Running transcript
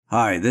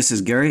Hi, this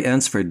is Gary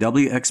Entz for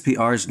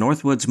WXPR's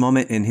Northwoods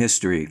Moment in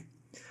History.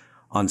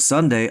 On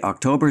Sunday,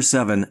 October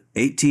 7,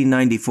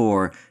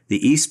 1894,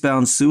 the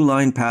eastbound Soo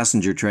Line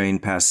passenger train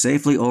passed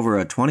safely over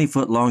a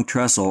 20-foot-long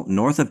trestle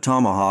north of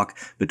Tomahawk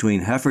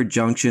between Hefford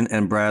Junction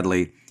and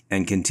Bradley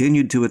and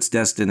continued to its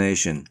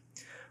destination.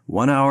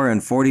 1 hour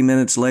and 40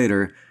 minutes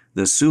later,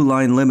 the Soo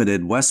Line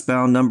Limited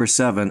westbound number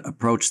 7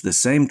 approached the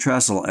same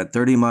trestle at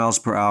 30 miles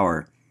per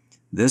hour.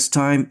 This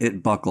time,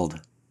 it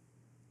buckled.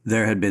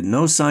 There had been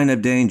no sign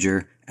of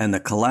danger, and the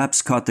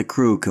collapse caught the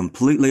crew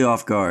completely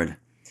off guard.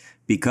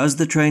 Because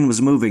the train was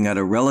moving at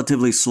a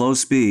relatively slow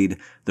speed,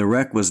 the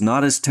wreck was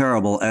not as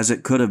terrible as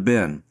it could have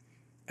been.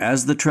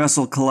 As the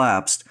trestle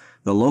collapsed,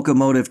 the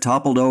locomotive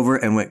toppled over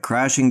and went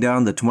crashing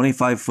down the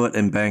 25-foot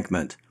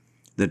embankment.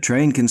 The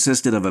train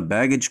consisted of a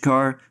baggage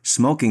car,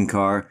 smoking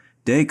car,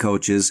 day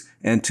coaches,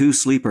 and 2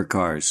 sleeper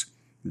cars.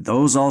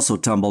 Those also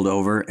tumbled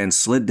over and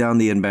slid down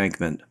the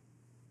embankment.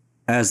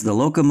 As the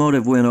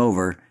locomotive went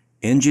over,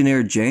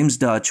 Engineer James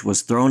Dutch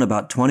was thrown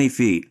about 20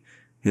 feet.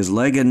 His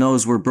leg and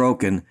nose were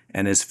broken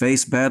and his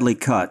face badly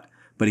cut,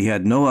 but he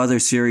had no other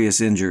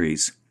serious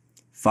injuries.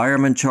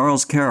 Fireman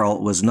Charles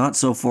Carroll was not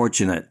so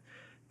fortunate.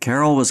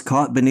 Carroll was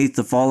caught beneath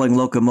the falling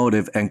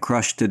locomotive and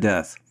crushed to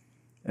death.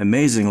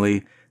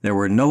 Amazingly, there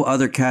were no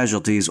other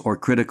casualties or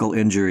critical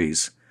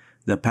injuries.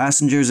 The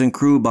passengers and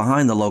crew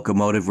behind the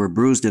locomotive were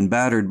bruised and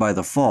battered by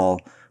the fall,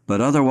 but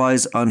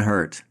otherwise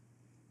unhurt.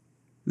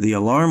 The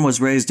alarm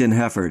was raised in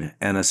Hefford,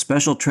 and a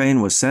special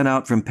train was sent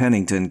out from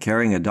Pennington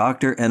carrying a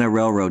doctor and a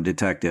railroad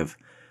detective.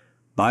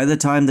 By the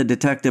time the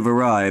detective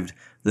arrived,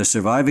 the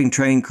surviving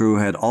train crew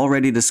had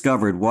already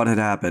discovered what had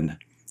happened.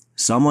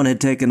 Someone had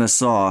taken a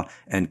saw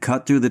and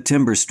cut through the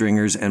timber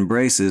stringers and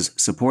braces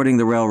supporting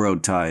the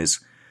railroad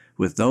ties.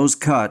 With those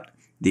cut,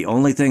 the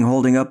only thing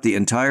holding up the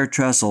entire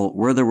trestle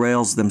were the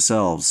rails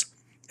themselves,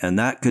 and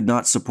that could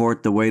not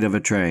support the weight of a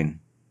train.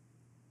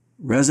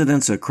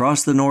 Residents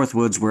across the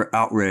Northwoods were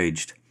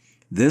outraged.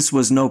 This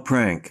was no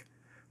prank.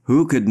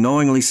 Who could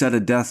knowingly set a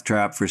death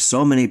trap for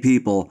so many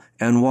people,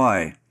 and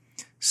why?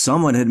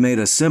 Someone had made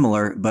a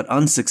similar but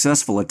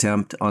unsuccessful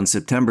attempt on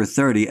September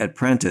 30 at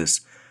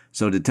Prentice,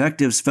 so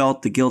detectives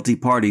felt the guilty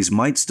parties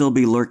might still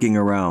be lurking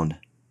around.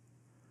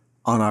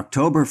 On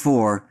October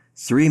 4,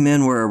 3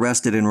 men were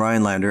arrested in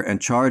Rhinelander and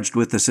charged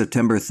with the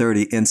September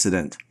 30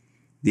 incident.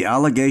 The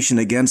allegation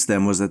against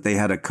them was that they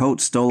had a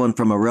coat stolen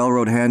from a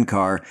railroad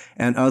handcar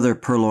and other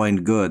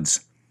purloined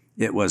goods.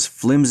 It was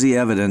flimsy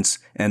evidence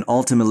and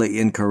ultimately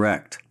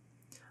incorrect.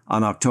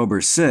 On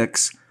October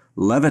 6,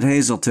 Levitt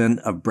Hazelton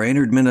of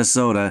Brainerd,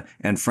 Minnesota,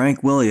 and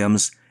Frank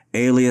Williams,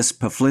 alias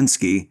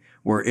Paflinsky,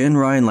 were in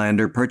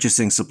Rhinelander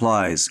purchasing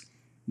supplies.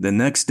 The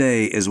next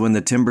day is when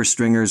the timber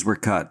stringers were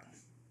cut.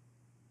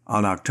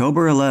 On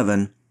October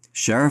 11,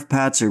 Sheriff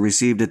Patzer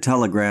received a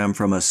telegram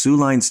from a Soo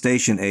Line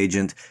station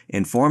agent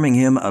informing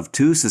him of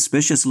 2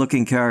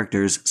 suspicious-looking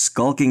characters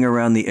skulking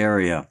around the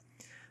area.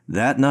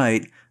 That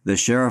night, the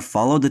sheriff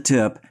followed the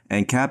tip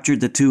and captured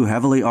the 2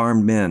 heavily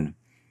armed men.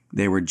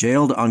 They were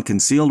jailed on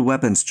concealed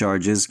weapons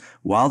charges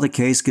while the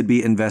case could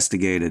be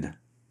investigated.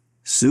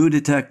 Sioux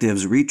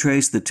detectives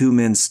retraced the 2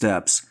 men's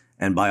steps,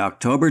 and by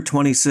October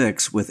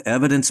 26, with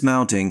evidence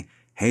mounting,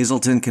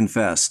 Hazelton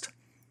confessed.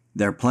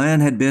 Their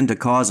plan had been to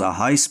cause a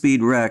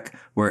high-speed wreck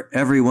where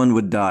everyone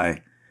would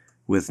die.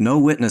 With no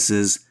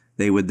witnesses,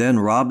 they would then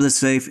rob the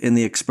safe in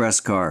the express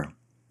car.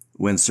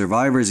 When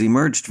survivors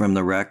emerged from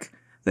the wreck,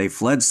 they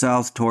fled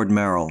south toward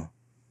Merrill.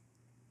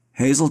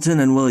 Hazelton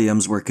and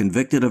Williams were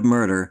convicted of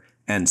murder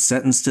and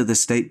sentenced to the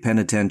state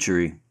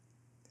penitentiary.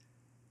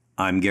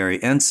 I'm Gary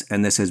Entz,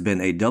 and this has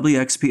been a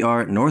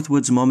WXPR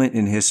Northwoods Moment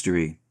in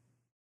History.